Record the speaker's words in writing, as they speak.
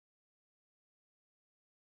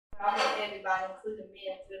I want everybody, including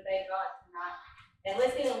men, to obey God tonight. And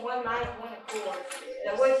let's get in one mind and one accord.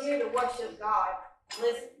 That we're here to worship God.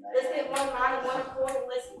 Let's get one mind and one accord, and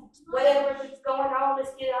listen. Whatever is going on,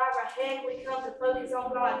 let's get out of our head. We come to focus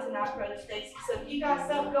on God tonight, Brother Stacy. So if you got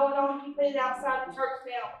something going on, you put it outside the church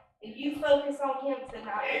now, and you focus on Him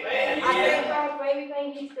tonight. Amen. I thank God for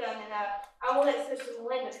everything He's done, and I will let Sister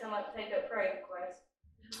Melinda come up and take up prayer request.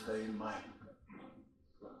 Amen.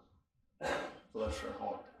 Bless her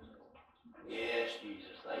heart. Yes,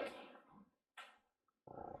 Jesus, thank you.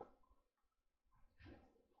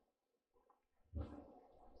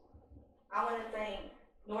 I want to thank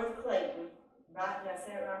North Clayton, right? Did I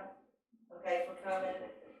say it right? Okay, for coming.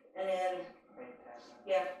 And then,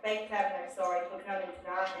 Faith Tabernacle, for coming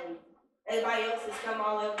tonight. And everybody else has come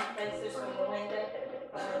all over the place. Sister Melinda,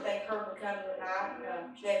 I want to thank her for coming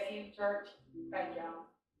tonight. J.F.U. Church, thank y'all.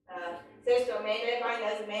 Sister Amanda, everybody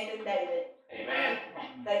knows Amanda and David. Amen.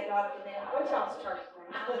 Thank God for them. What's y'all's church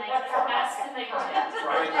name?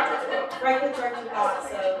 Franklin Church of God.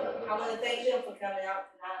 So I want to thank them for coming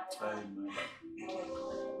out tonight. Amen.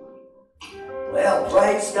 Well,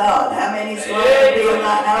 praise God. How many's glad to be in the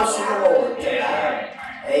house of the Lord tonight?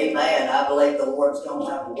 Amen. I believe the Lord's going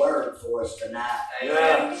to have a word for us tonight.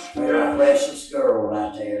 Amen. For a precious girl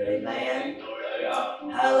right there. Amen.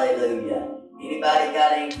 Hallelujah. Anybody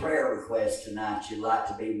got any prayer requests tonight you'd like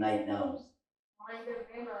to be made known?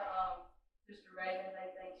 Remember, Sister Raven,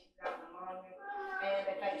 they think she's got pneumonia, and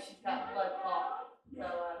they think she's got blood clot.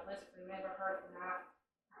 So let's remember her tonight.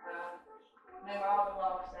 Remember all the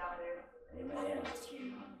lost out there. Amen.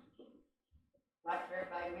 Like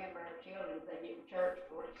everybody remember our children, they get to church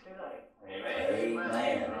before it's too late.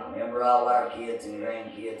 Amen. Remember all our kids and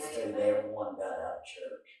grandkids too. Everyone got out of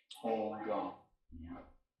church. Oh, God. Yeah.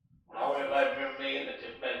 I want everybody to remember me that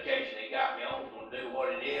this medication they got me on is going to do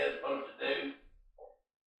what it is supposed to do.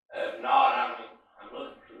 If not, I'm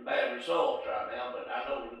looking for some bad results right now, but I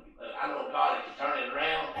know God can turn it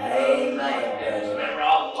around. Amen. Remember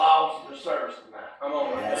all the laws of the service tonight. Come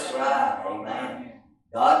on. That's right. Amen.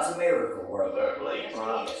 God's a miracle worker. Please.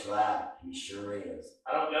 That's right. He sure is.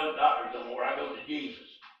 I don't go to doctors no more. I go to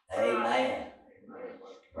Jesus. Amen.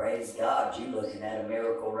 Praise God. You looking at a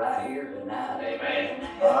miracle right here tonight. Amen.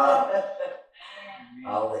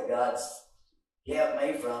 All that God's kept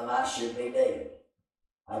me from, I should be dead.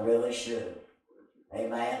 I really should.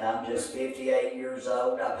 Amen. I'm just 58 years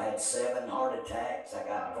old. I've had 7 heart attacks. I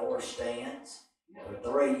got 4 stents. For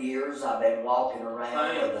 3 years, I've been walking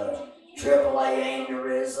around with a AAA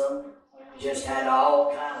aneurysm. Just had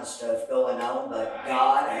all kind of stuff going on, but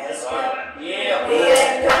God has kept me. Yeah. He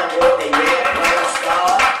ain't done with me yet, praise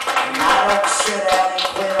God. And I don't sit down and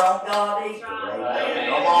quit on God either. Amen.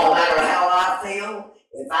 No matter how I feel,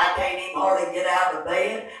 if I can't even hardly get out of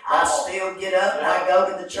bed, I still get up and I go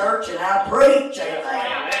to the church and I preach.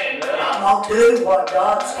 Amen. I'm going to do what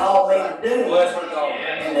God's called me to do.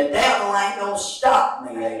 And the devil ain't going to stop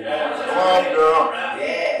me. Amen. Come on, girl.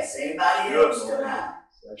 Yes. Anybody else tonight?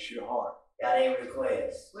 That's your heart. Got any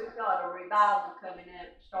requests? We've got a revival coming up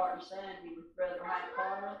starting Sunday with Brother Hank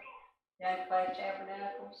Carter down at Faith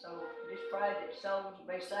Tabernacle. So just pray that souls will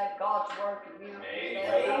be saved. God's working miracles.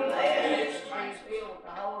 Amen. Be filled with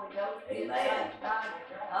the Holy Ghost. Amen.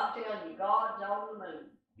 I'm telling you, God's on the move.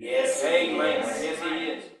 Yes, Amen. He is. Yes, he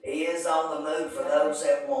is. He is on the move for those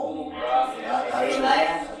that want Him. Right.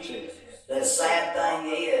 Amen. That's it. The sad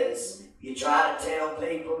thing is, you try to tell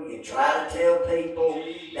people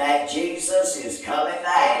that Jesus is coming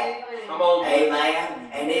back. Come on. Amen.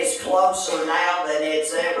 And it's closer now than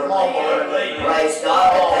it's ever Come on, been. brother. Praise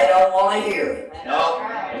God, but they don't want to hear it. No,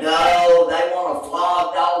 they want to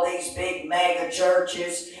flog all these big mega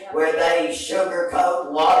churches where they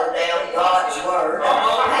sugarcoat, water down God's word,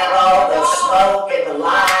 have all the smoke and the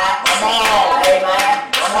lights. Come on,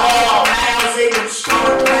 amen. Come on, now's even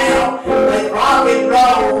start now with rock and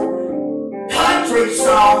roll country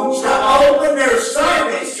songs to open their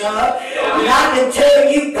service up. And I can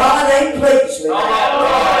tell you, God ain't pleased with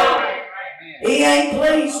that. He ain't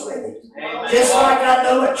pleased with it. Just like I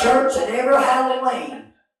know a church at every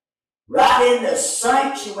Halloween, right in the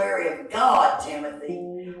sanctuary of God, Timothy,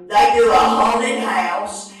 they do a haunted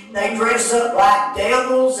house. They dress up like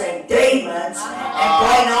devils and demons and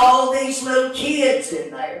bring all these little kids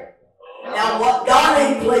in there. Now, what God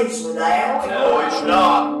ain't pleased with that. No, it's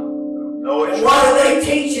not. No, it's What not. are they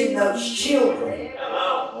teaching those children?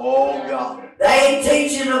 Oh, God. They ain't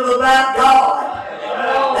teaching them about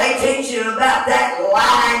God. They teaching them about that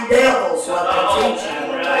lying devil's what they're teaching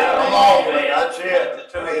them. Come on, man. That's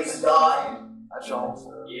it. Praise God. That's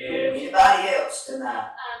all. Yeah. Anybody else tonight?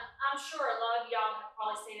 I I'm sure a lot of y'all have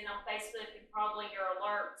probably seen it on Facebook and probably your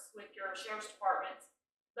alerts with your sheriff's departments.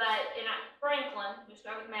 But in Franklin, just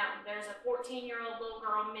over the mountain, there's a 14-year-old little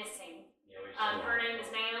girl missing. Her name is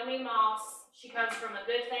Naomi Moss. She comes from a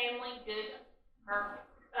good family, her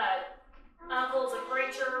uncle's a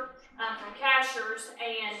preacher from Cashers,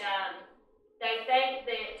 and they think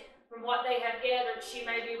that from what they have gathered, she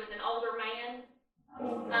may be with an older man.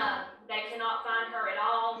 They cannot find her at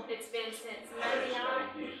all. It's been since Monday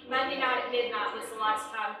night. Monday night at midnight was the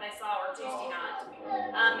last time they saw her, Tuesday night.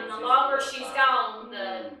 And the longer she's gone,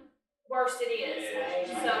 the worse it is.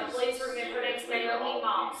 So please remember her name's Naomi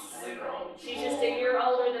Moss. She's just a year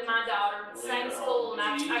older than my daughter, same school, and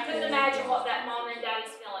I couldn't imagine what that mom and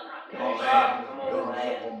daddy's feeling right now.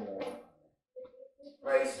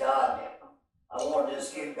 Praise God. I want to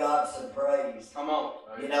just give God some praise. Come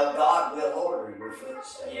on. You know, God will order your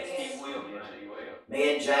footsteps. Yes, He will. Yes, He will.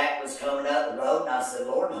 Me and Jack was coming up the road, and I said,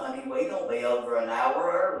 Lord, honey, we gonna be over an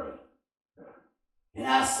hour early. And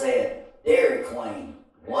I said, Dairy Queen,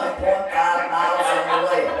 1.5 miles on the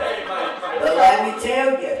left. But let me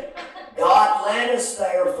tell you, God led us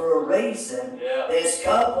there for a reason. Yeah. This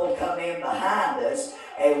couple come in behind us,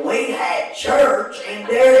 and we had church in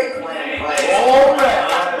Dairy Queen. All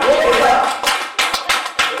right.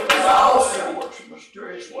 Awesome. Works in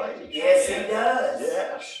mysterious ways. Yes, He does.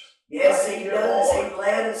 Yes. Yes, He does. He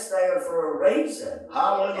led us there for a reason.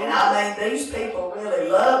 Hallelujah. And I mean, these people really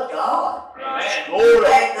love God. Amen. In Glory.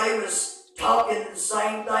 fact, they was talking the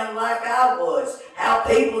same thing like I was. How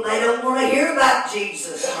people, they don't want to hear about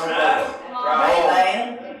Jesus no more.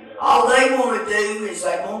 Amen. All they want to do is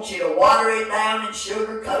they want you to water it down and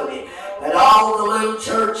sugarcoat it. But all the little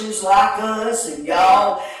churches like us and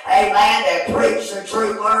y'all, amen, that preach the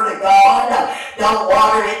true word of God, don't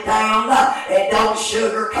water it down and don't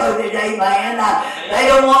sugarcoat it, amen. They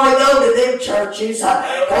don't want to go to them churches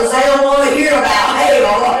because they don't want to hear about hell,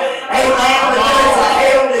 amen. But there's a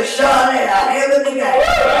hell to shun and a heaven to go.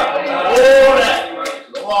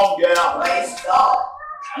 Come on, gal. Praise God.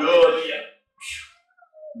 Good.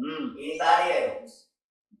 Anybody else?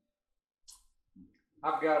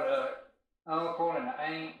 I've got a uncle and an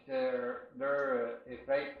aunt. If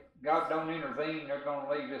God don't intervene, they're gonna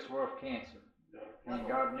leave this world with cancer. And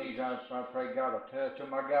God needs, I pray God will touch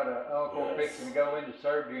them. I got an uncle fixing to go into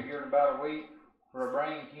surgery here in about a week for a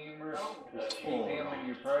brain tumor. Just keep him in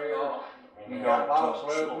your prayers. You got lost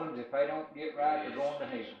loved ones. If they don't get right, they're going to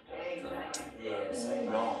hell. Yes,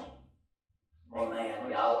 amen. Amen.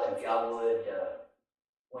 Y'all, if y'all would,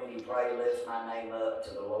 when you pray, lift my name up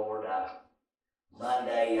to the Lord.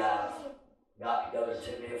 Monday, I got to go to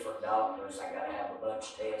 2 different doctors. I got to have a bunch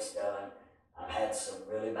of tests done. I've had some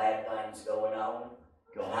really bad things going on.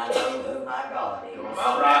 And I know who my God is.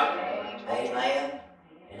 Amen.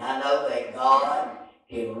 And I know that God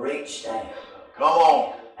can reach down. Come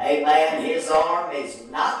on. Amen. His arm is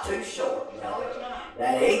not too short, you know.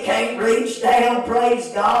 That He can't reach down, praise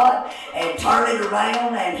God, and turn it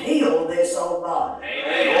around and heal this old body.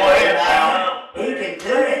 Amen. Go ahead now. He can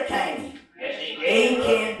do it, can He? Yes, He He can.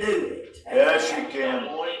 can do it. Yes, you can.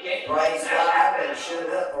 Praise God. I better shut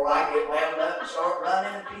up before I get wound up and start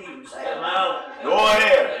running the pews. Come Amen. on. Go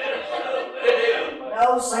ahead. No,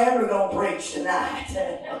 Sandra gonna preach tonight.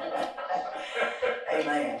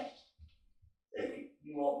 Amen.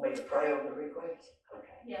 You want me to pray on the request?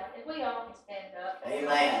 Okay. Yeah, if we all can stand up.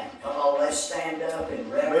 Amen. Come on, let's stand up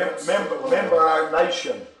and reverence. Remember our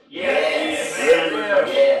nation. Yes. Yes.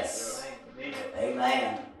 Yes.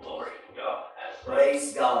 Amen. Glory to God.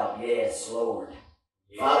 Praise God. Yes, Lord.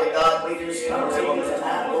 Father God, we just come to you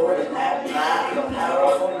tonight, Lord, in that mighty and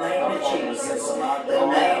powerful name of Jesus. The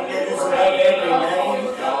name that is above every name.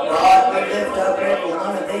 God, we lift up every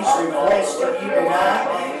one of these requests to you tonight.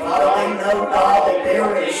 Father, we know, God, that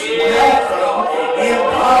there is nothing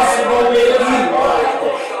impossible with you, God.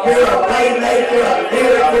 You're a way maker, a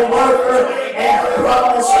miracle worker, and a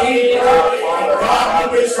promise keeper. And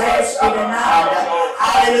God, we just ask you tonight,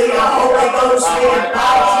 hallelujah, Holy Ghost, we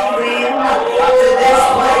invite you in to this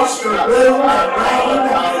place to rule and reign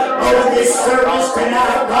over this service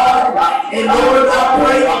tonight, God. And Lord, I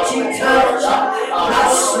pray that you touch my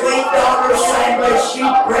sweet daughter Sandra. She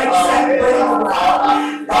breaks that bread of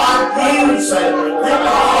life. God, use her. Let the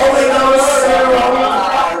Holy Ghost set her on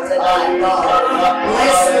fire tonight, God.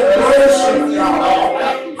 Bless the worship, God.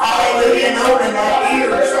 Hallelujah, and open the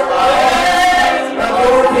ears of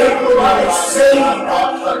your people to receive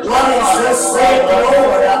what is just said,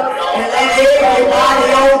 Lord. And let everybody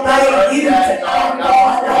obey you tonight,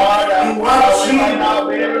 God. And what you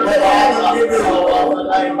would have them to do.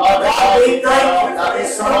 God, we thankful for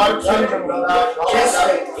this opportunity just to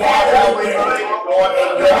gather together in your name,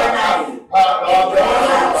 in your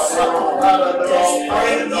house, just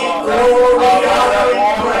bring you glory, honor,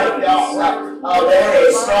 and praise. There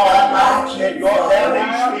is none like you, Father.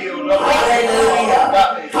 Hallelujah.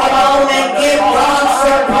 Come on and give God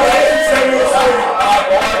some praise in this house.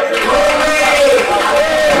 Glory.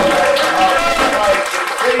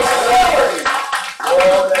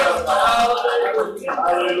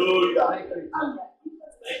 Hallelujah.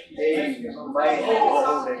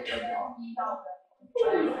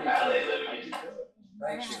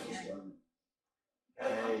 Thank you.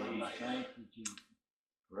 Thank you, Jesus.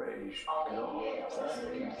 Praise God.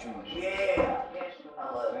 Praise Jesus. Yeah.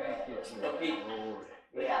 Thank you, Jesus. Lord.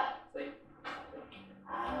 Yeah.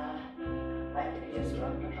 I can just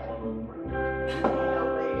run the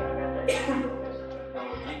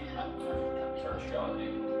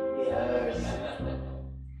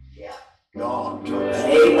God took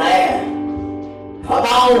Amen. Come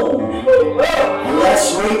on. And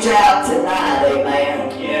let's reach out tonight.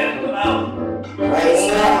 Amen. Yeah, come on. Praise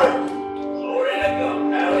God. Glory to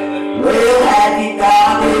God. Hallelujah. Well, have you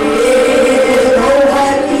got it? Oh,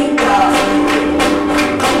 have you got it?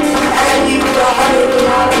 Have you got it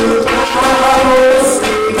like the Bible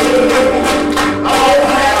says? Oh,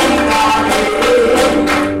 have you got it?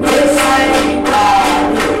 Yes, have you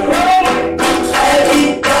got it? Have you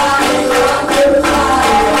got it like the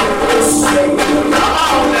Bible says? Come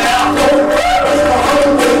on now. With the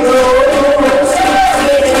Holy Ghost,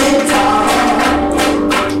 singing in tongues.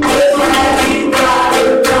 Well, have you got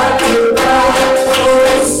it like the Bible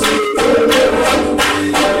says? With the Holy Ghost,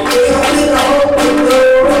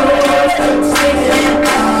 singing in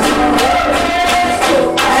tongues. Have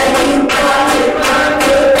you got it like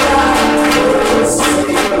the Bible says?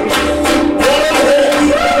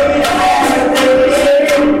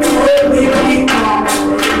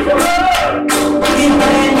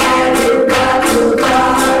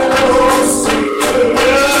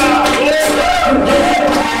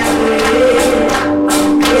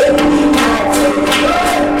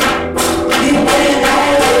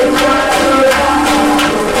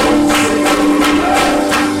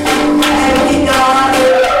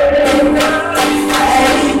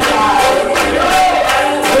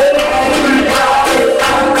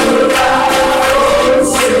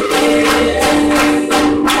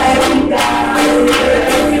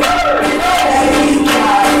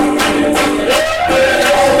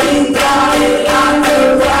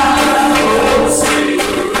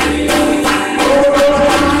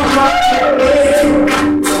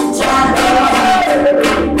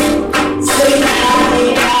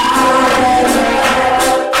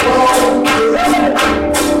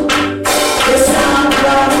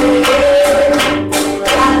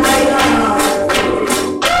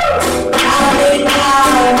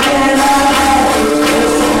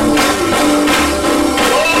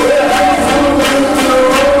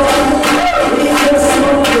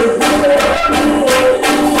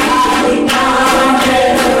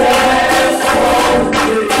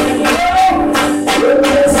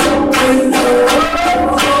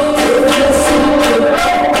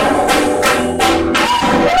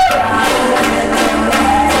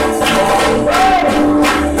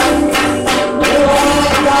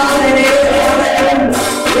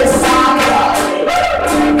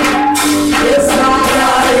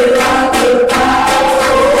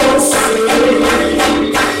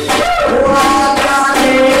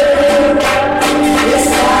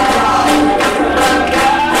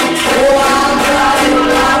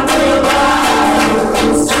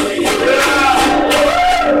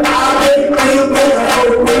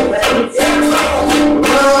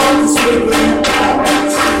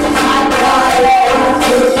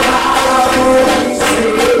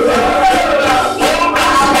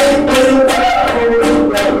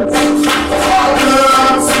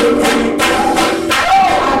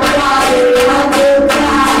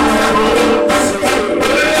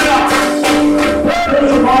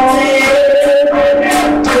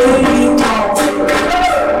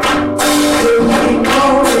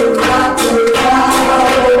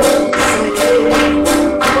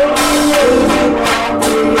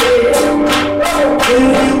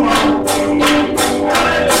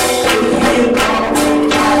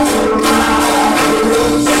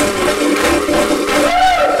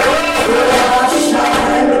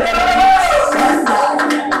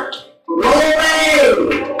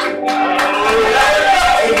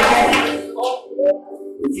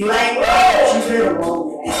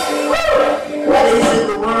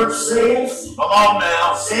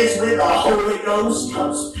 Says with the Holy Ghost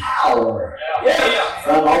comes power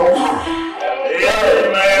from on high.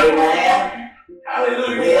 Amen.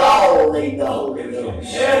 Hallelujah. We all need the Holy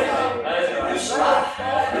Ghost. Yeah. That's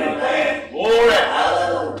right. Amen. Glory.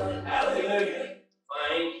 Hallelujah. Hallelujah.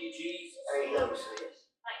 Thank you, Jesus. There you go, sis.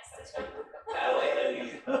 Thanks, sister.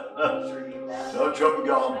 Hallelujah. Touch them,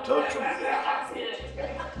 God, touch them. That's good.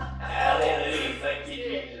 Hallelujah. Thank you,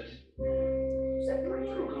 Jesus.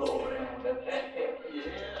 Glory.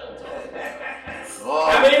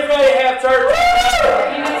 Oh, How many everybody have church?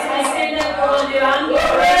 You guys may stand up for a little bit. I'm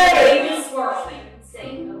getting ready to swirl.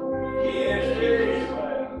 Sing. Yes, yes.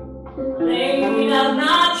 Laid up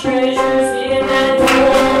my treasures in that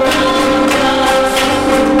hole of love.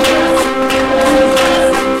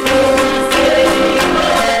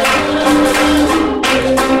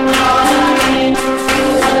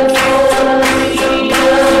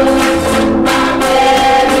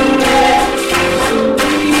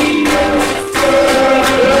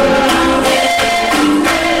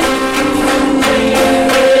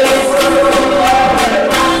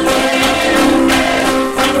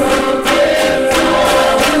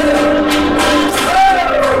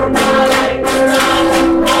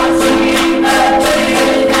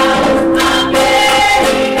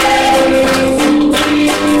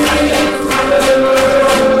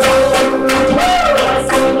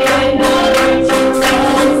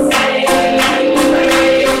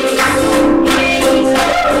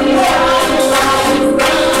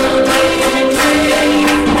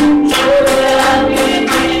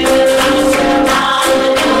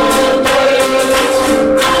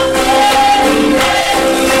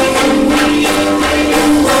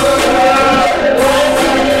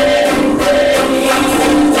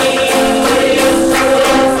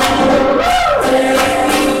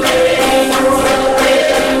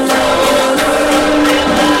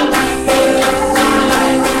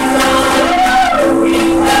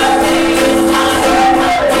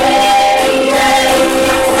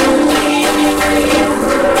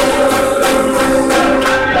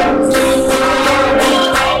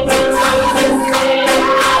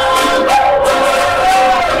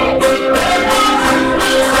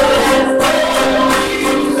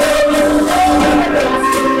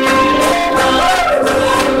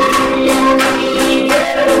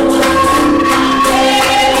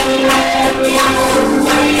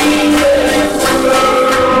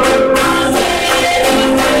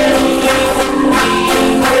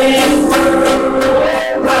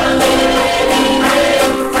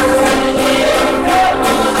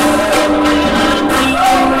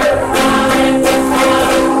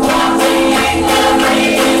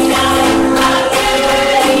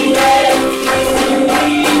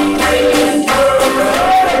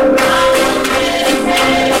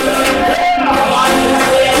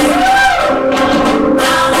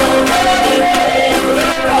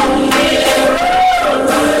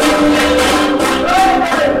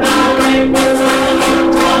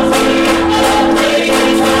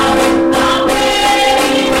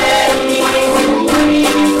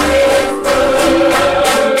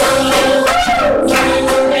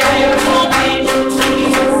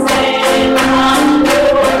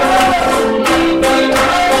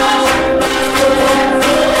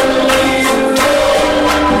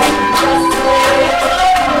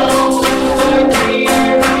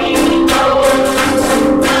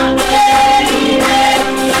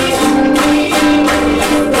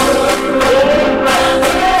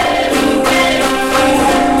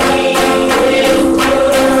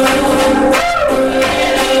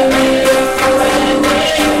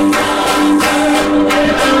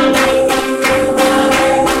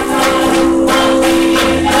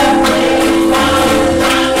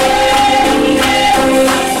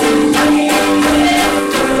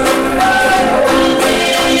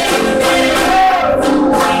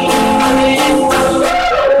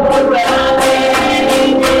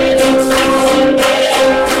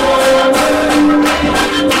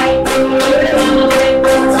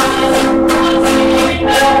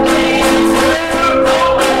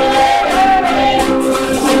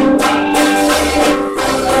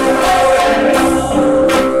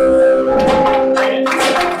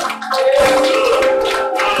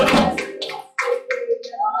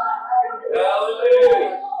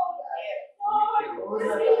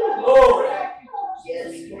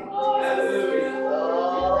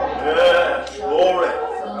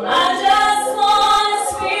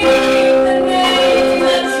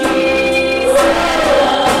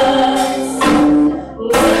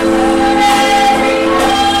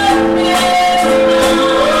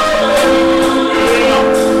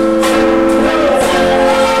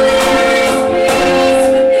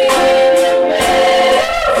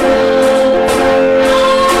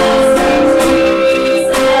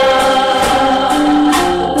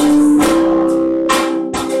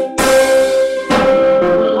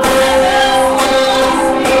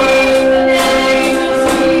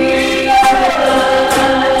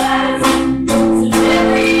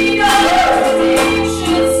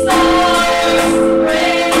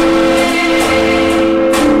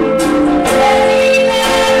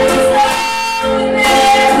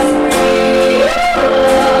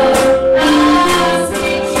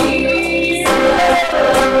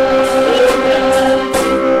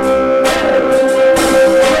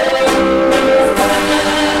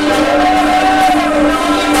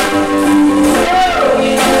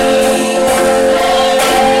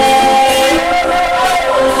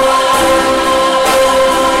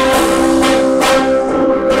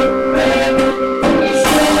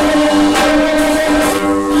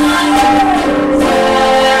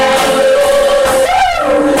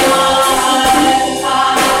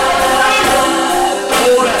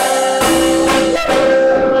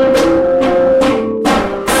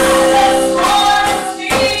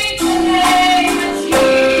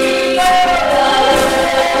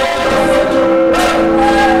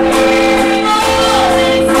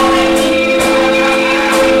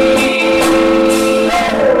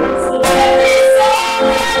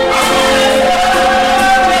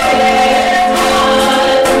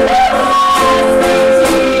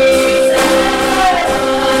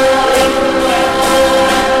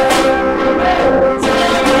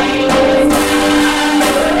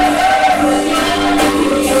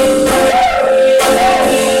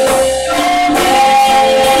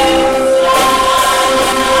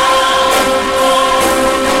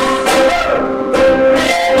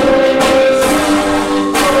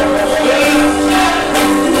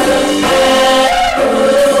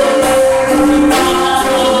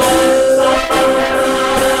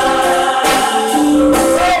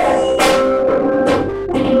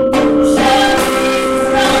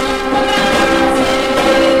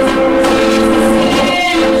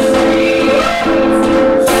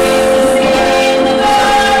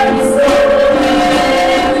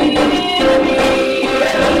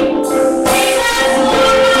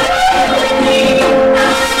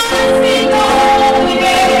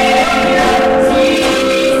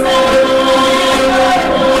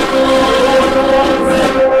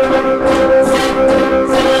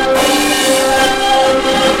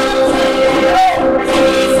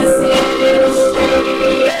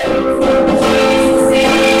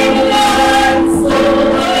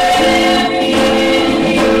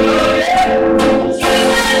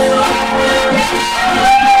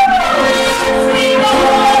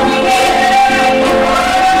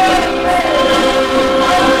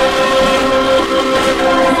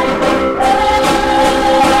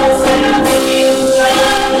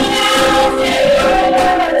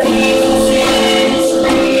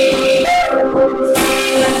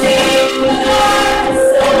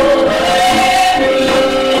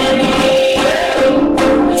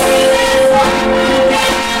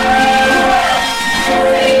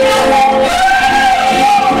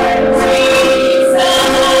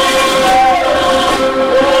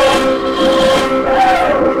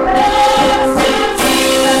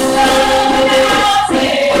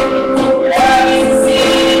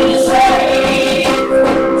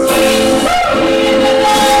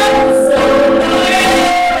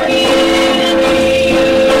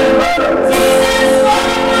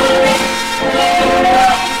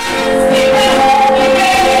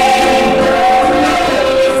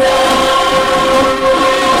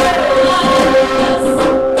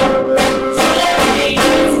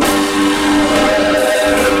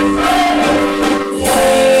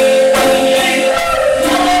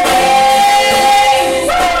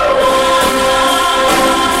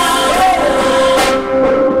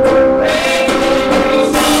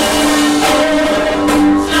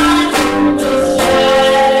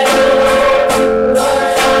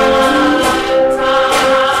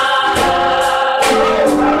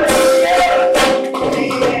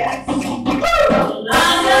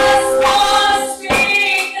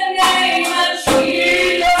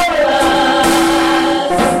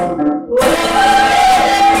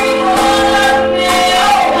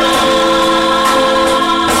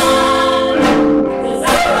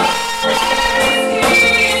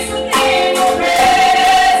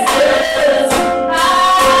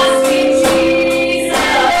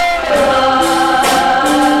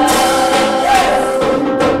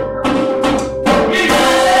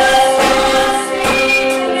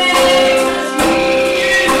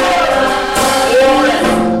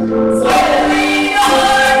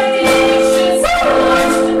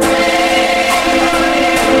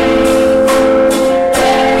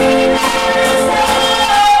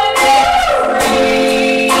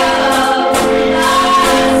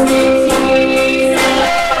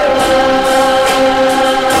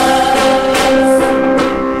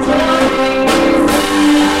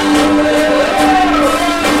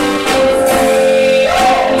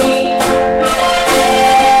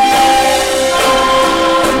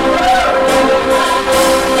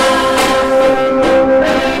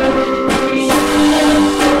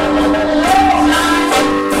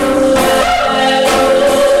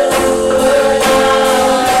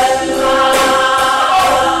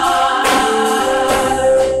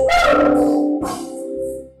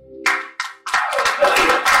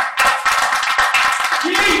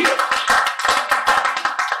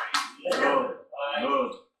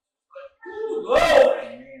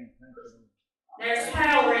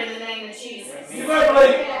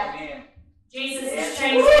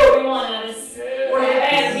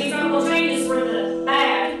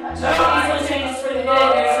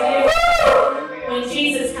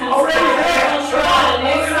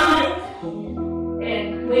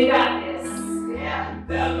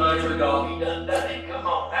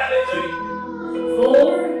 Come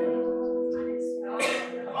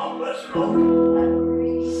on, bless the Lord.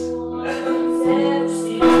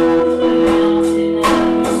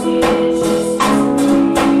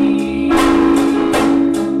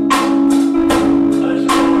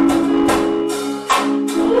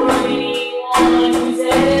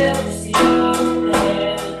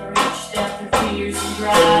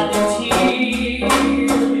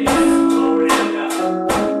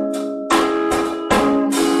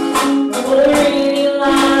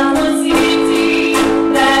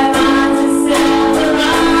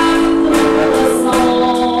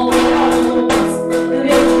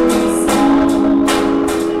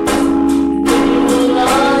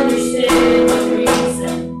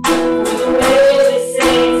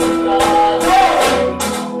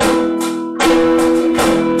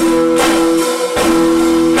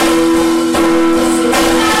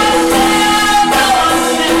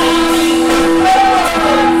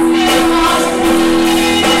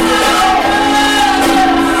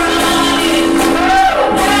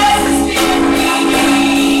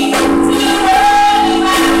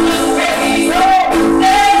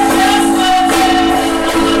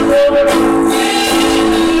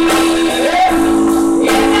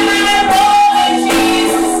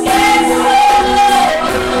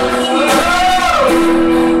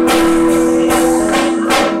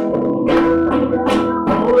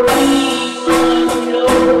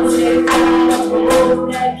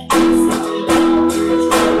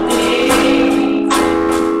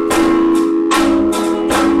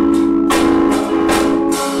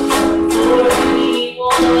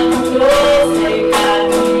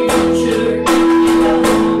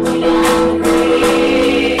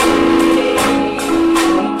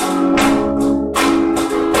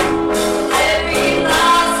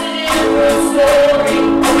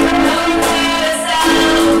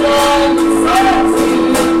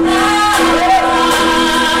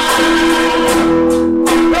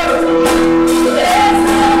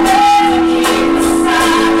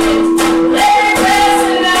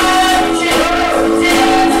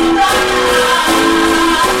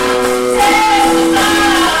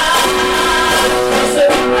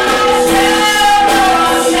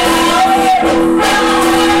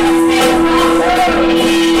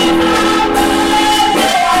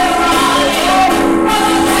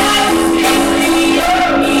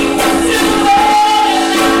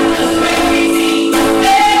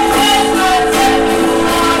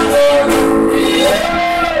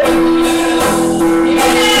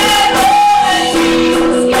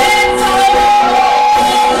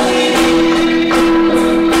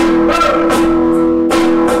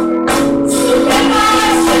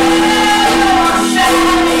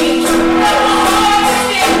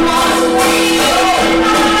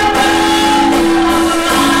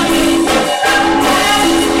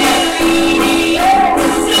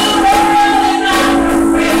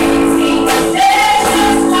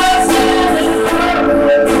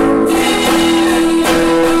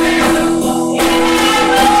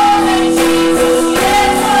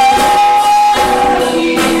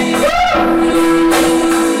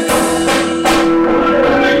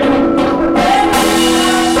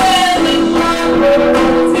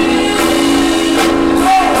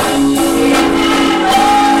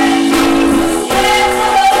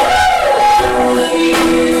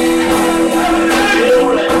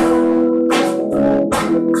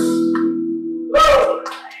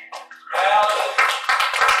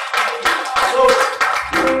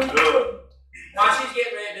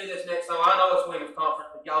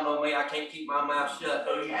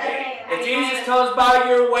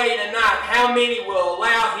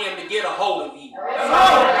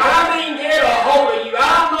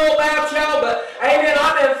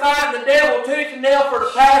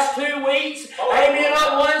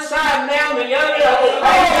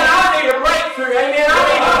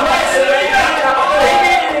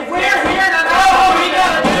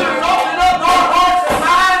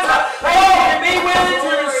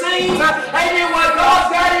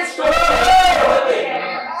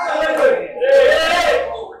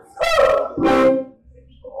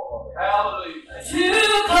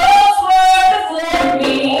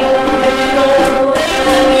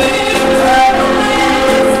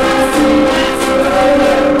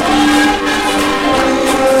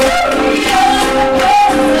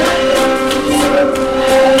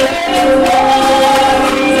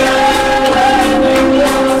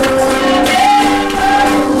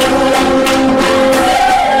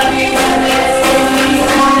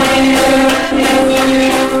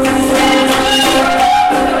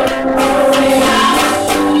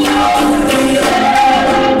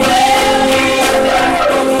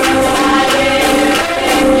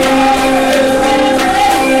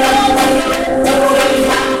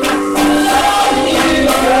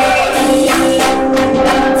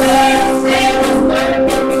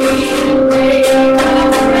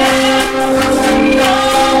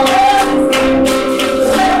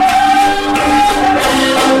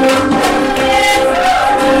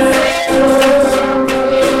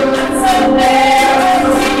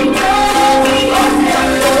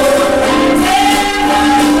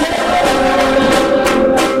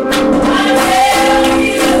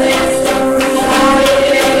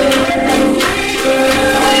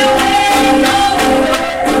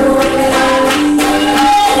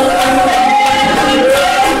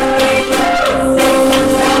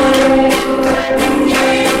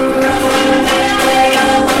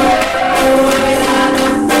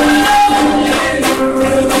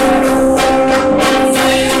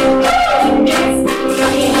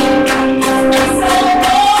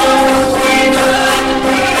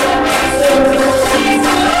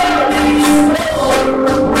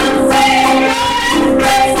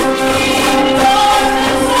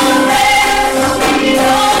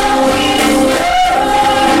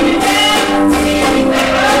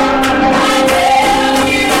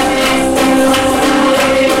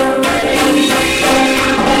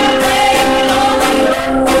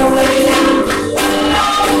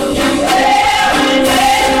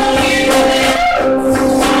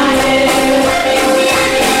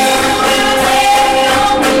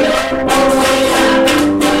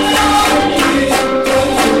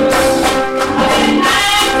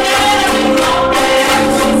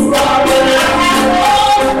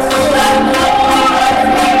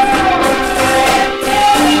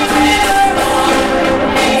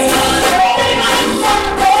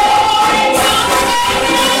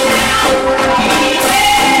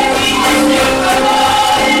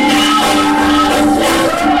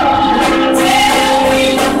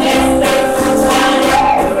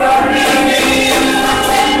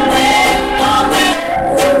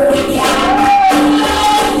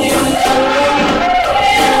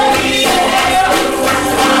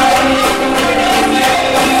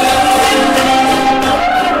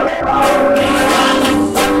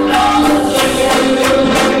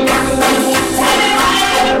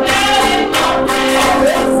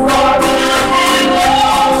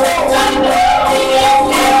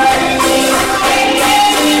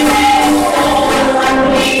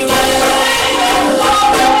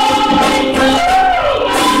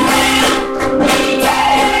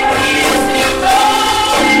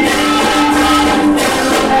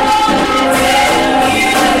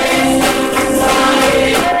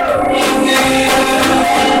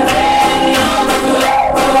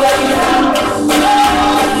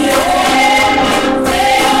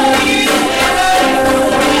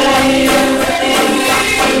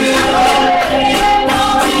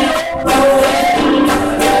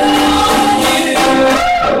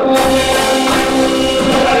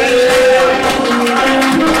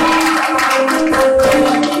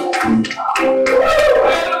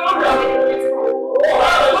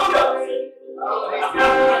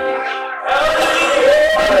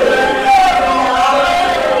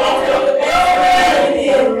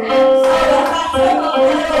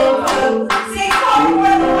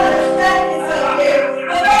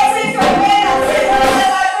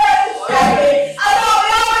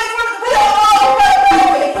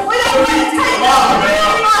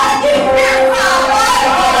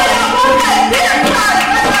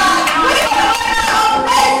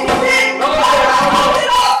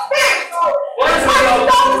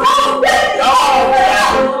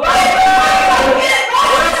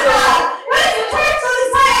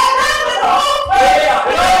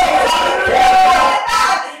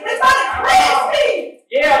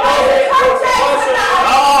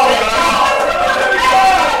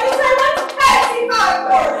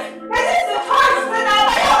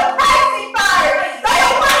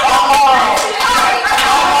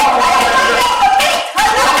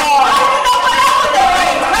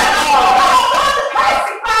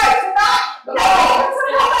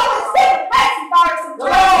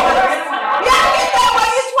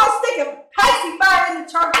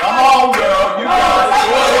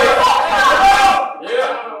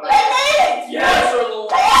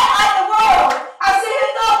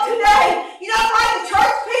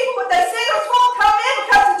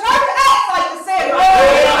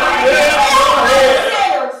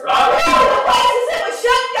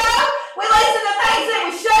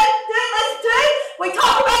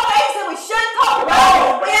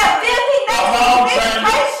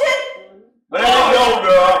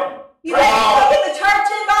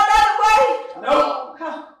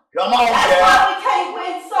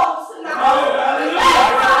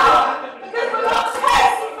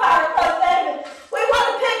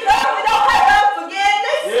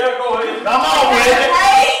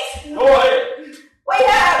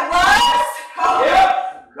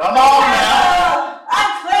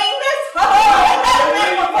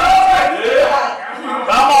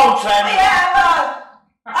 We Sammy. have,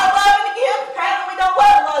 I love it again. Apparently we don't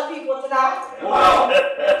love a lot of people tonight. Come We on.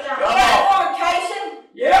 got fornication.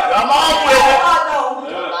 Yeah. Come on We with got it. hot dog.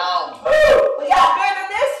 Come on. We got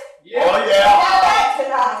bitterness. Oh, We yeah. got that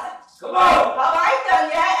tonight. Come on. Oh, I ain't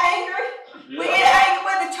done yet. Angry. We get angry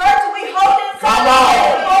with the church and we hold it. Come on.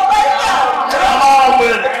 We won't let it go. Come on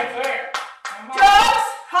with it. Drugs.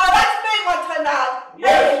 Oh, that's a big one tonight.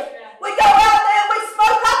 Yeah. We go out there and we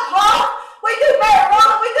smoke alcohol. We do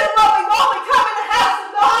marijuana. We do what we want. We come in the house of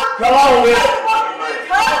God. Come on with it. We want the new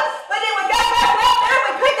cut. But then we got back out there and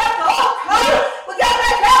we pick up the old cut. We got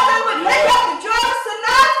back out there and we pick up the drugs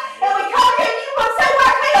tonight. And we come here and you want to say, why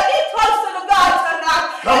can't I get closer to God tonight?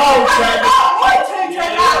 Come on, Sammy. I want to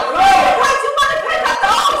tonight. Because you want to pick up the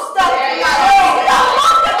old stuff tonight. You don't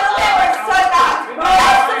want the deliverance tonight.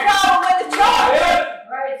 That's the problem with the church.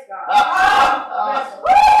 Praise God. Come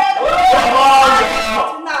on,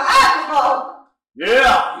 girl. Tonight, alcohol.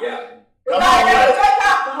 Yeah. Yeah. Come God on never with it. drink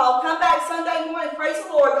alcohol. Come back Sunday morning, praise the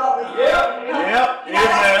Lord, don't we? Yeah. Yep. You know,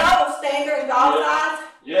 that's a Amen. double standard in God's eyes.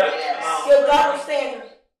 Yeah. You're a double standard.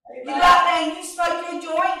 You go out there and you smoke your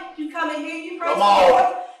joint, you come in here, you praise Come the on. Lord.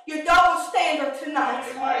 You're double standard tonight.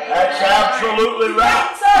 That's absolutely You right.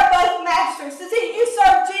 can't serve both masters. It's either you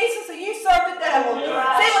serve Jesus or you serve the devil.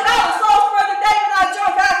 Yeah. See, when I was lost for the day, when I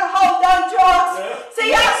drank alcohol, done drugs, see,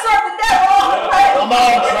 I serve the devil all the way. Come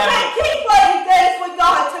on, You Sammy. can't keep playing games with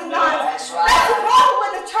God tonight. That's That's the right. problem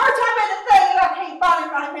with the church. I read a thing and I can't find it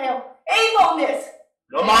right now. Evilness.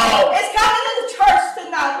 Come on. It's coming in the church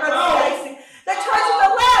tonight, Brother Stacy. The church is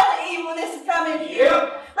allowed the evilness to come in here.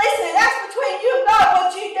 Yeah. Listen, that's between you and God what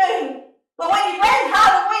you do. But when you bring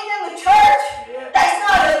Halloween in the church, that's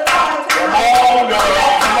not a God tonight. Come on, girl.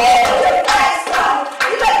 Come on. That's God.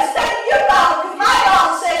 You better study your God, because my God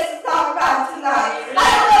says it's not right tonight. I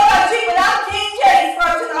don't know about you, but I'm King James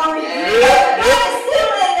Version on you. Yeah. God is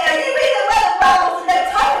still in there. You read the other Bibles and they're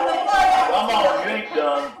talking the blood out. Come on. You ain't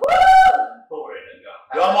done. Woo! Glory to God.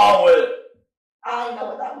 Come on with it. I didn't know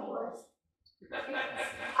what that one was.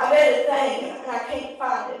 I read a thing and I can't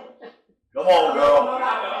find it. Come on, girl.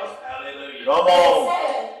 Hallelujah. Come It on.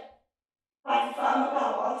 said, I can find my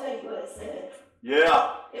Bible, I'll tell you what it said.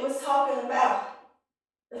 Yeah. It was talking about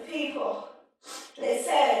the people. And it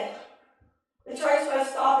said, the church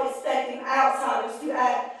must stop expecting outsiders to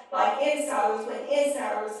act like insiders when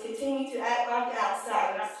insiders continue to act like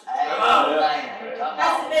outsiders. Amen. Come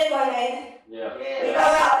That's a on. big one, ain't it? Yeah. We go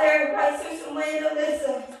Yes. out there and Brother Susan Linda,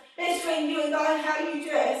 listen, it's between you and God how you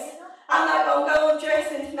dress. I'm not going to go on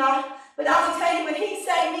dressing tonight, but I'll tell you, when he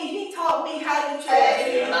saved me, he taught me how to dress.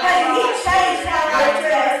 Amen. And he changed how I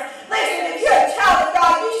dress. Listen, if you're a child of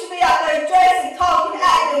God, you should be out there dressing, talking,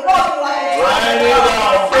 acting, walking like a child Bring of it God.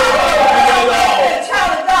 on. I Bring it don't know if you're on. a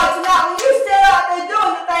child of God tonight when you're still out there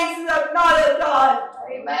doing the things that are not of God.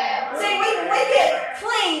 Amen. See, we get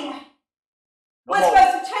clean. We're Come on.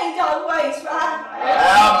 supposed to change our ways, right?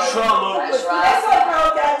 Absolutely. That's right. That's what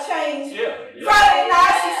girl got changed. Yeah. Friday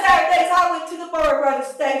nights and Saturdays, I went to the bar, Brother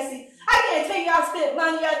Stacy. I can't tell you I spent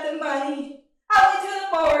money after money. I went to the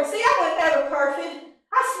bar. See, I was never perfect.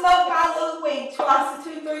 I smoked my little weed twice or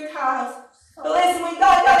 2-3 times. But listen, when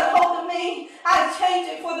God got a hold of me, I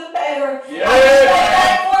changed it for the better. Yeah, I just go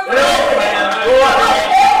back for the better. man. I Go know ahead.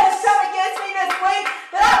 the devil is coming against me this week,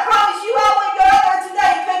 but I promise you I wouldn't go out there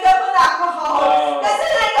today and pick up an alcohol. Because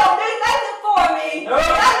it ain't going to do nothing for me. No.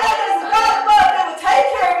 But I know there's a God above that will take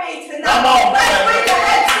care of me tonight. Come on, Last man. week I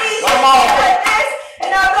had Jesus Come on. like this,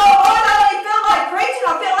 and I go, Lord, I don't even feel like preaching.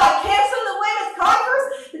 I feel like canceling the women's conference.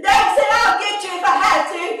 The devil said, I'll get you if I had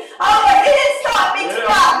to. Oh, but he didn't stop me Yeah.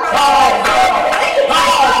 tonight, brother. Come on, girl. He can Come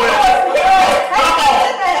take on my with it. voice, but he can't take Come on.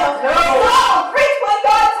 nothing else. Come on, preach what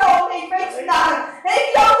God told me, preach tonight. And if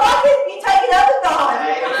you don't like it, you take it up with God.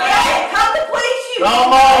 See, I didn't come to please you.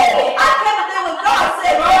 Come on. I come to do what God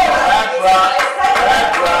said. That's right. That's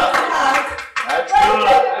right. right. That's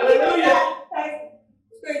good. Hallelujah.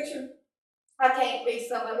 Scripture. I can't read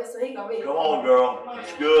some of it, so he gonna read it. Come on, girl.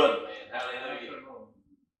 It's good. Hallelujah.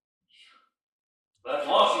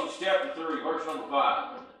 Colossians chapter 3, verse number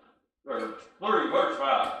 5. Or 3, verse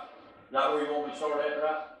 5. Is that where you want me to start at,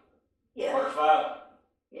 right? Yeah, Verse 5.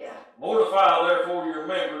 yeah. Mortify therefore your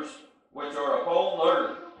members which are upon the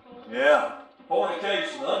earth, Yeah.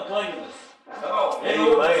 fornication, uncleanness, Come on.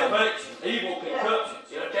 inordinate Amen. affection, evil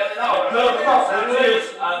concupiscence, You tell it and all. covetousness,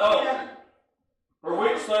 which is idolatry. For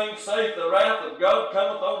which things saith the wrath of God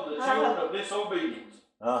cometh on the children of disobedience,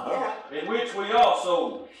 Uh-huh. Yeah. in which we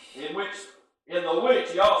also, in the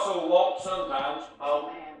which ye also walked sometimes,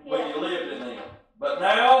 when you lived in them. But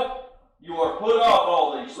now you are put off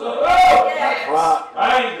all these things. That's right.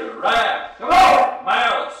 Anger, wrath,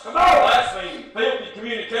 malice, blasphemy, filthy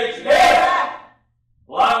communication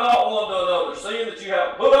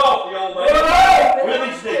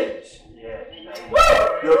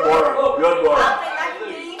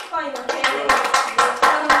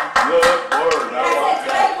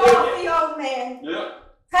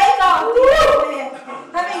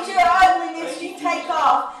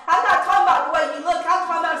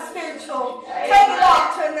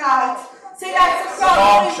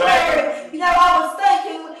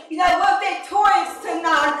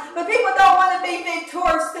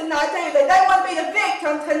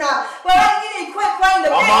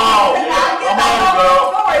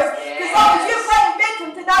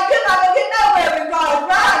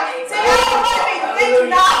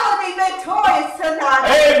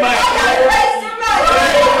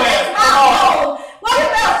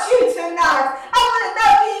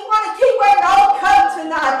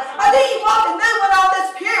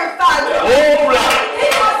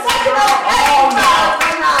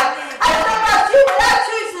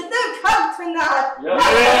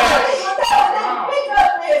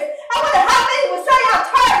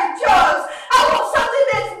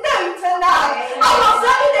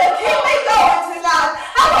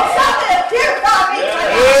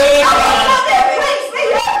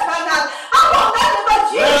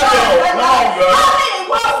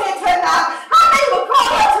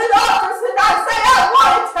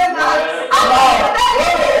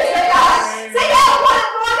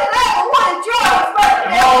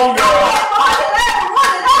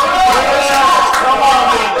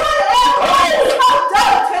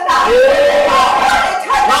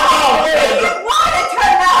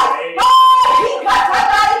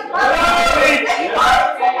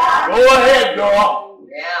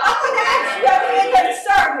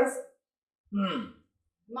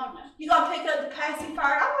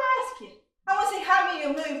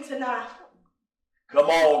tonight. Come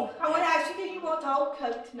on. I want to ask you, do you want the old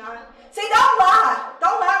coat tonight? See, don't lie.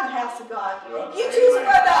 Don't lie in the house of God. You choose to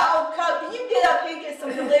wear that old coat, and you get up here and get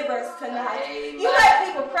some deliverance tonight. You let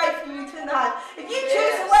people pray for you tonight. If you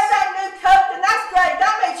choose to wear that new coat, then that's great.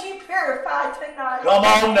 That makes you purified tonight. Come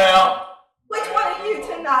on now. Which one are you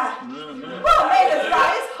tonight? Mm-hmm. Oh man,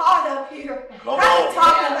 it's hot up here. Come I ain't on.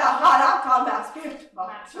 talking about hot, I'm talking about spiritual.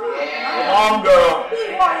 Come on, girl.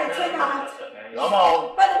 You want it tonight. Come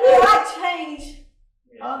on. But if I change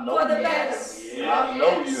I know for the you better, have. I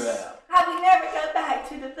know you have. I will never go back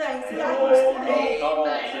to the things that I Oh, used to do. come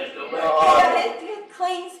on. Yeah, it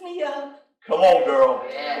cleans me up. Come on, girl.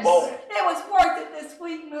 Come on. It was worth it this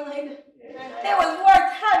week, Melinda. It was worth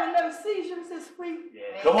having those seizures this week.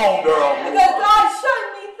 Come on, girl. Because God showed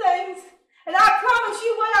me things. And I promise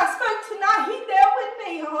you, when I spoke tonight, He dealt with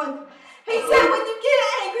me on. He said, when you get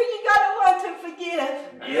angry, you got to learn to forgive.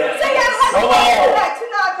 Yes. See, I had to Come learn on. that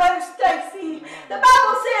tonight, Brother Stacy. The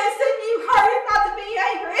Bible says that you heard it not to be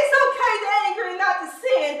angry. It's okay to anger and not to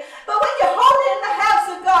sin. But when you hold it in the house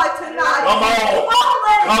of God tonight, Come on. you won't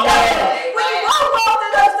let it Come go. on. When you won't walk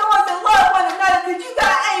through those doors and love one another because you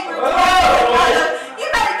got anger towards one another, you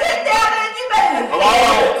better get down there and you better Come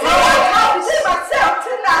on. See, I'm talking to myself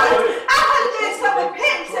tonight. I had to do some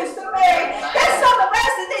repentance, Sister Mary. There's some of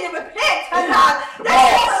us that need to repent tonight. There's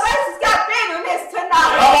some of us that's got bitterness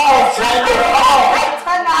tonight. Come on, Sandra. Come on.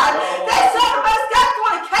 Tonight. There's some of us got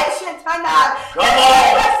fornication tonight. Come There's on.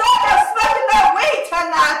 some of us out there smoking their weed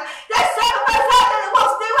tonight. There's some of us out there that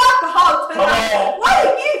wants to do alcohol tonight. Come on. What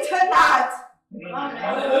are you tonight?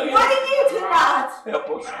 Hallelujah. What are you tonight? Help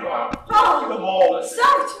us, God. Oh, Come on.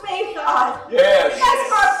 search me, God. Yes. That's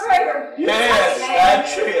my prayer. Yes.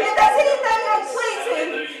 That's If it. there's anything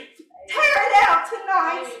unpleasing, tear it out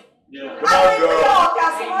tonight. Come I on, think we girl. all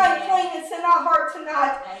got some uncleanness in our heart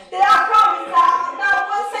tonight that I promise not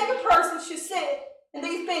one single person should sit in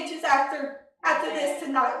these benches after this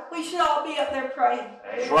tonight. We should all be up there praying.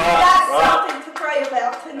 That's That's right. something to pray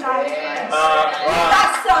about tonight. Right.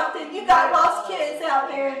 That's something. You got lost kids out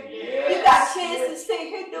there. You got kids that sit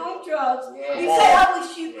here doing drugs. You say, I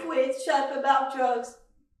wish you quit. Shut up about drugs.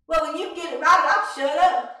 Well, when you get it right, I'll shut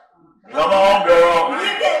up. Come on, girl. When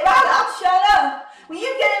you get it right, I'll shut up. When you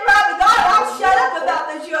get it right with God, I'll shut up about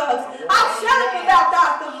the drugs. I'll shut up about the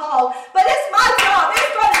alcohol. But it's my job.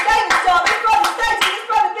 It's Brother David's job. It's Brother Stacy. It's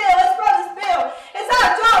Brother Bill. It's Brother Bill. It's our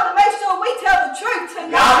job to make sure we tell the truth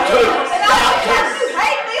tonight. Got to. And I don't care if you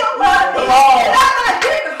hate me or love me. Come on. And I'm not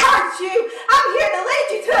here to hurt you. I'm here to lead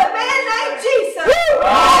you to a man named Jesus. Glory.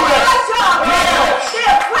 That's my job. Yes.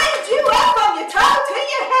 He'll cleanse you up from your toe to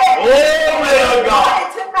your head. Glory to God.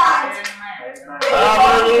 Tonight.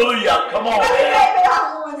 Hallelujah. Come on, Brother man. David, I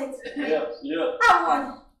want it. Yeah. I want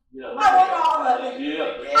it. Yeah. I want all of it.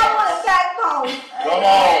 Yeah. I want a backbone. Come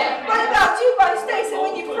on. What about you, Brother Stacy?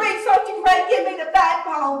 When you preach, don't you pray, give me the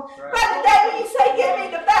backbone? Brother David, you say, give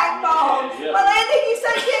me the backbone. Yeah. Melinda, you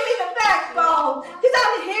say, give me the backbone. Because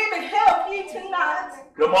I'm here to help you tonight.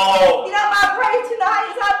 Come on. You know, my prayer tonight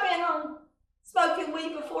is I've been on smoking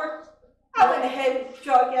weed before. I went ahead and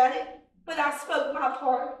drug addict, but I spoke my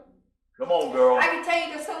part. Come on, girl. I can tell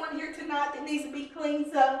you there's someone here tonight that needs to be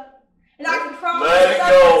cleaned up. And I can promise Let you it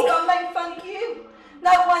no go. one's going to make fun of you.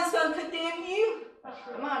 No one's going to condemn you.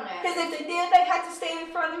 Come on now. Because if they did, they had to stand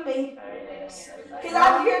in front of me. Because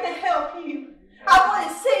I'm here to help you. I want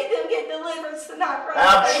to see them get deliverance tonight, brother.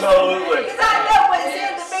 Absolutely. Because I know what it's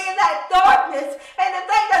in to be in that darkness. And the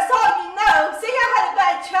thing that's all you know. See, I had a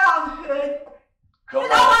bad childhood. Come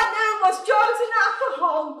And all on. I knew was drugs and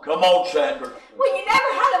alcohol. Come on, Sandra. When you never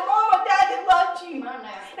had a mom or dad that loved you.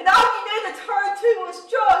 And all you knew to turn to was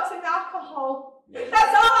drugs and alcohol.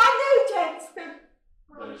 That's all I knew, Dexter.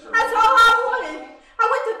 That's all I wanted. I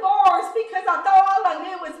went to bars because I thought all I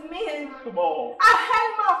knew was men. Come on. I had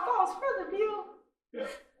my faults, Brother Bill. Yeah.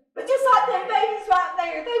 But just like them babies right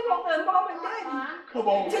there, they want their mom and daddy Come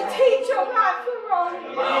on. to teach them right from wrong.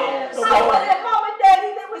 Come I on. wanted a mom and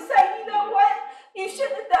daddy that would say, you know what? You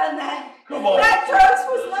shouldn't have done that. Come on. That drugs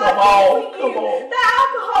was not Come good on. for you. Come on. That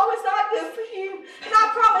alcohol was not good for you. And I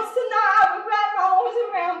promise tonight I will wrap my arms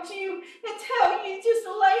around you and tell you just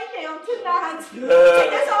to lay it down tonight.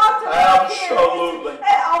 Yeah. This altar right here Absolutely.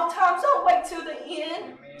 at all times. Don't wait till the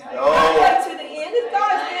end. Don't Oh, wait till the end. If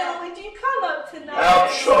God's dealing with you, come up tonight.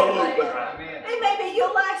 absolutely. It may be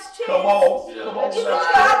your last chance. Come on. Come on, But you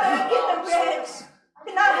Sandra. got to get the rest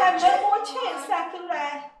and not have no more chance after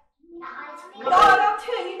that. God, I'm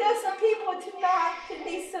telling you, there's some people tonight that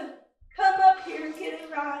needs to come up here and get it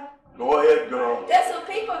right. Go ahead, girl. There's some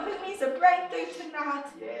people who needs a breakthrough tonight.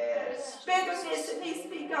 Yes. Bitterness that needs to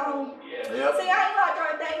be gone. Yep. See, I ain't like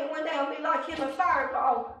our David one day and be like him a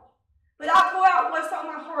fireball.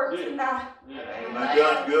 work tonight. You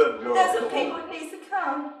done good, girl. There's some Come on. people that needs to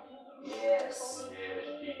come. Yes.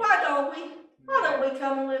 Why don't we? Why don't we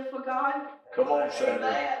come and live for God? Come on, Sandra.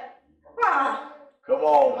 Amen. Why? Come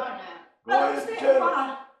on. Go I ahead don't and understand tell it.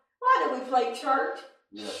 why. Why do we play church?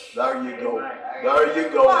 There you go. There you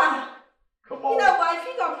go. Why? Come You on. know what? If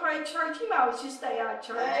you're gonna pray church, you might as well just stay out of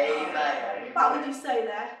church. Amen. Why would you say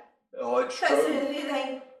that? Oh, it's Because true. it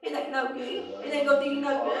ain't no good. It ain't gonna do you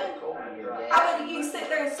no good. I better you sit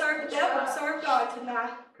there and serve the devil and serve God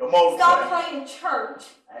tonight. Come on, Stop Sandra. playing church.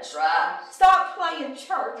 That's right. Stop playing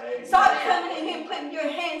church. Stop coming in here and putting your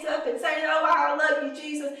hands up and saying, oh, I love you,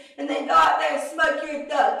 Jesus, and then go out there and smoke your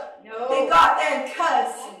dope. Then go out there and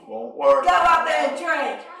cuss. Won't work. Go out there and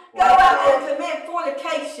drink. Go out there and commit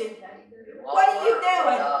fornication. What are you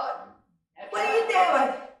doing? What are you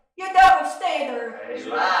doing? You're double standard. That's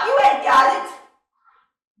right. You ain't got it.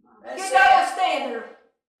 That's You're it. double standard.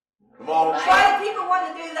 Come on, Sandra. Why do people want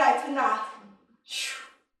to do that tonight?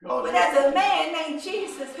 God. But there's a man named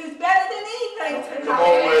Jesus who's better than anything Come tonight.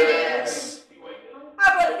 on with it. Yes.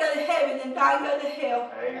 I'd rather go to heaven than die and go to hell.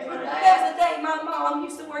 Amen. There was a day my mom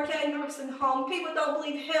used to work at a nursing home. People don't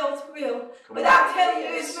believe hell's real. Come But on. I'm telling you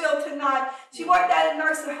it's real tonight. She worked at a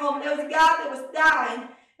nursing home and there was a guy that was dying.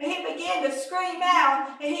 And he began to scream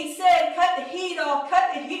out and he said, cut the heat off, cut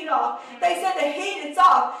the heat off. They said the heat is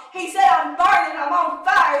off. He said, I'm burning, I'm on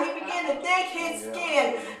fire. He began to dig his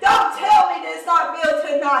skin. Don't tell me that it's not real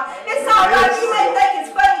tonight. It's all right. You may think it's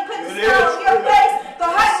funny, put the It smile on is your real. face, but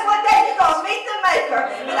honey, one day you're going to meet the maker.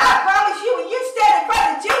 And I promise you, when you stand in front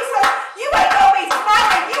of Jesus, you ain't going to be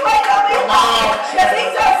smiling. You ain't going to be Come on. smiling. Because he's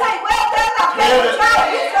going to say, well done, thou faithful child.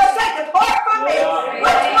 He's going to say, depart from me.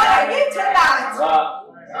 Which one are you tonight?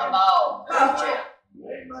 Come on. Preach it.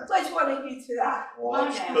 Which one are you tonight? Oh,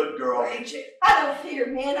 that's good, girl. Preach it. I don't fear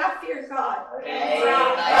man, I fear God. Amen.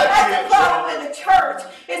 That's the problem with the church,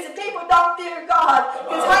 is that people don't fear God.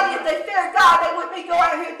 Because honey, if they fear God, they wouldn't be going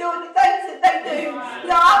out here doing the things that they do.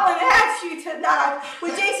 Now I want to ask you tonight,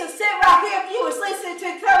 would Jesus sit right here if you was listening to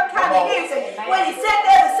some kind of music? When he sat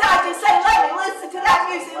there beside you, say, let me listen to that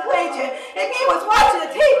music with you. If you was watching a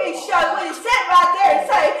TV show, would he sit right there and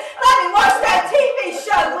say, let me watch that TV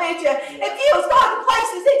show with you? If you was going to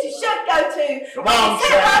places that you should go to, Come would on, he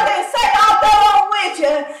sit right there and say, I'll go on with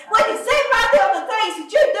you? Would he sit right there on the things that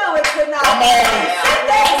you're doing tonight? Come on. Would he sit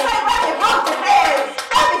there and say, let me hold your hand?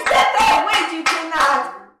 Let me sit there with you tonight?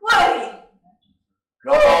 Would he?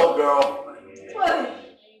 Come on, girl. Would he?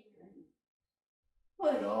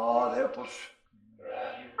 Would he? God help us.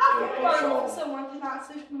 I feel burdened for someone tonight,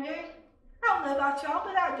 Sister Mary. I don't know about y'all,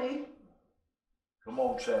 but I do. Come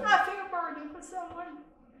on, Sandra. I feel burdened for someone.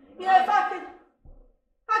 You know, if I could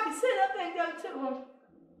sit up and go to them.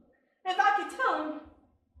 If I could tell them,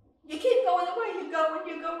 you keep going the way you're going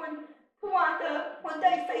to wind up one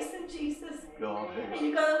day facing Jesus. God help And us.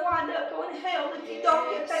 you're going to wind up going to hell if you don't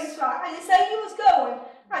get things right. I didn't say you was going.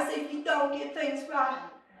 I said if you don't get things right.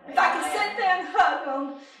 If I could sit there and hug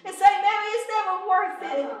them and say, Mary, it's never worth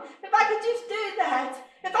it. If I could just do that.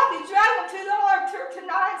 If I could drag them to the altar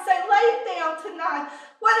tonight and say, lay it down tonight.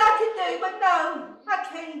 What I could do, but no, I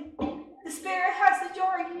can't. The Spirit has to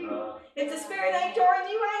join you. If the Spirit ain't joining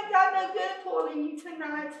you, I ain't got no good pulling you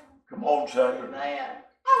tonight. Come on, Sandra. Amen.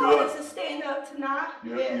 I want Good. us to stand up tonight.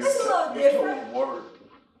 You, Yes. you, It's a little you told different. the word.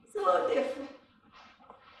 It's a little different.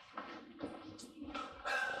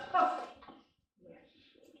 Oh.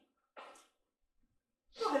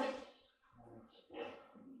 Go ahead.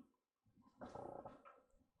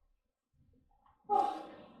 Oh.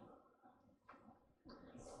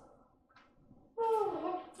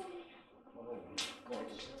 Oh.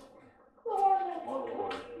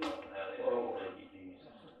 Lord.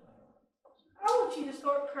 I want you to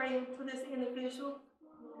start praying for this individual.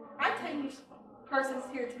 I tell you, persons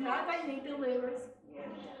here tonight, they need deliverance.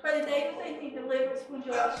 Brother David, they need deliverance from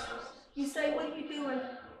Josh. You say, what are you doing?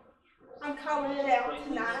 I'm calling it out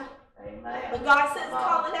tonight. Amen. When God says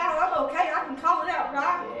call it out, I'm okay. I can call it out,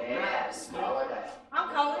 right? Yes. Call it out. I'm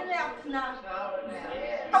calling it out tonight.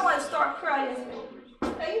 Yes. I want to start praying.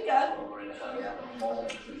 There you go.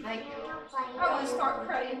 Thank you. I want to start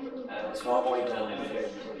praying. That's what we do.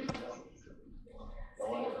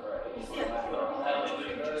 Yeah.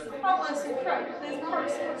 I want us to pray for this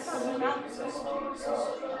person coming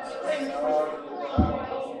out.